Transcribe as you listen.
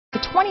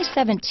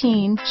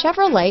2017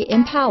 Chevrolet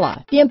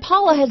Impala. The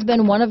Impala has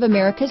been one of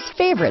America's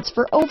favorites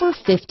for over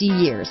 50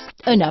 years.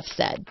 Enough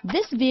said.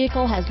 This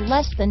vehicle has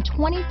less than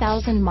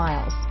 20,000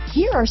 miles.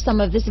 Here are some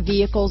of this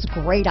vehicle's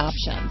great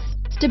options: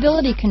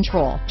 stability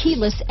control,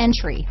 keyless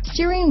entry,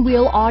 steering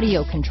wheel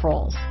audio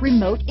controls,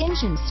 remote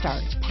engine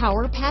start,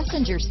 power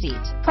passenger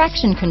seat,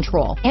 traction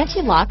control,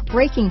 anti-lock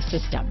braking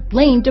system,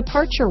 lane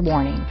departure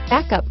warning,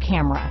 backup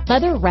camera,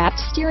 leather-wrapped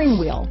steering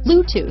wheel,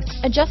 Bluetooth,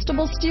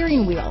 adjustable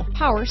steering wheel,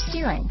 power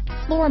steering,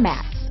 floor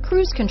mats,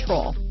 cruise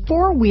control,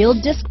 four-wheel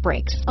disc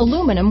brakes,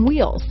 aluminum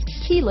wheels,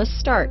 keyless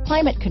start,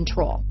 climate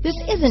control. This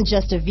isn't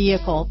just a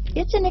vehicle,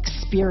 it's an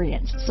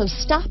experience. So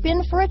stop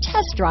in for a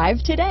test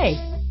drive today.